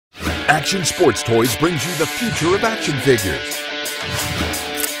Action Sports Toys brings you the future of action figures.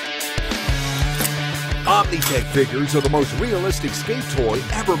 Omnitech figures are the most realistic skate toy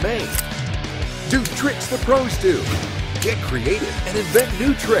ever made. Do tricks the pros do. Get creative and invent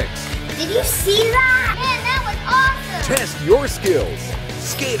new tricks. Did you see that? Man, that was awesome! Test your skills.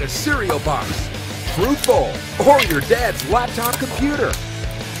 Skate a cereal box, fruit bowl, or your dad's laptop computer.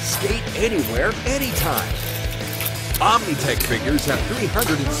 Skate anywhere, anytime. Omnitech figures have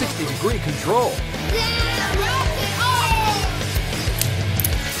 360-degree control.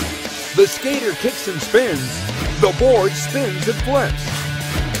 The skater kicks and spins. The board spins and flips.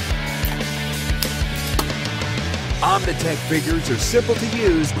 Omnitech figures are simple to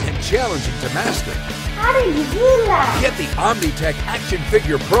use and challenging to master. How did you do that? Get the Omnitech Action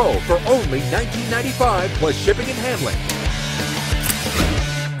Figure Pro for only $19.95 plus shipping and handling.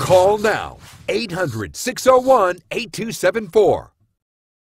 Call now, 800-601-8274.